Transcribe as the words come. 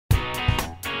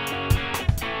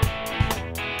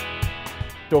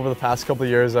Over the past couple of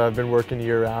years, I've been working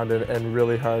year-round and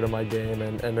really hard on my game,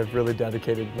 and have really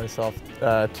dedicated myself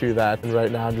to that. And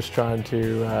right now I'm just trying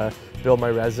to build my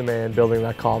resume and building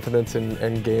that confidence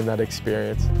and gain that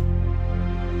experience.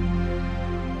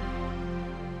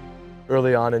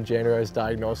 Early on in January, I was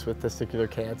diagnosed with testicular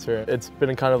cancer. It's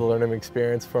been kind of a learning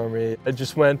experience for me. I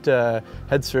just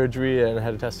had surgery and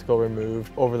had a testicle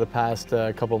removed. Over the past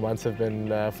couple months, I've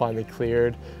been finally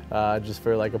cleared just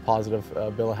for like a positive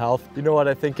bill of health. You know what,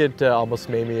 I think it almost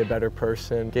made me a better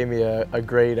person, gave me a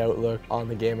great outlook on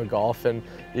the game of golf. And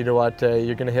you know what,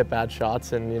 you're gonna hit bad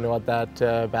shots, and you know what,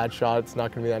 that bad shot, it's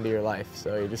not gonna be the end of your life.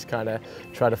 So you just kind of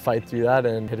try to fight through that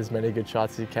and hit as many good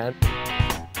shots as you can.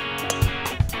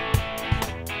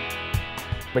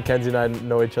 Mackenzie and I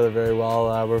know each other very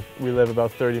well. We live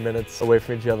about 30 minutes away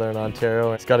from each other in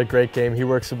Ontario. He's got a great game. He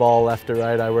works the ball left to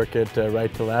right. I work it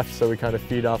right to left, so we kind of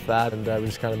feed off that, and we've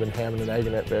just kind of been hamming and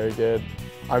egging it very good.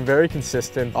 I'm very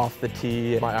consistent off the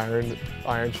tee. My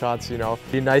iron shots, you know,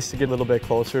 it'd be nice to get a little bit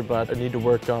closer, but I need to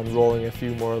work on rolling a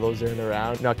few more of those in and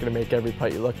around. Not going to make every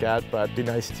putt you look at, but it'd be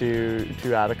nice to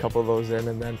add a couple of those in.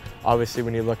 And then obviously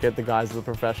when you look at the guys at the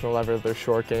professional level, their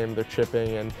short game, their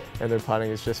chipping and their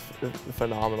putting is just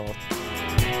phenomenal.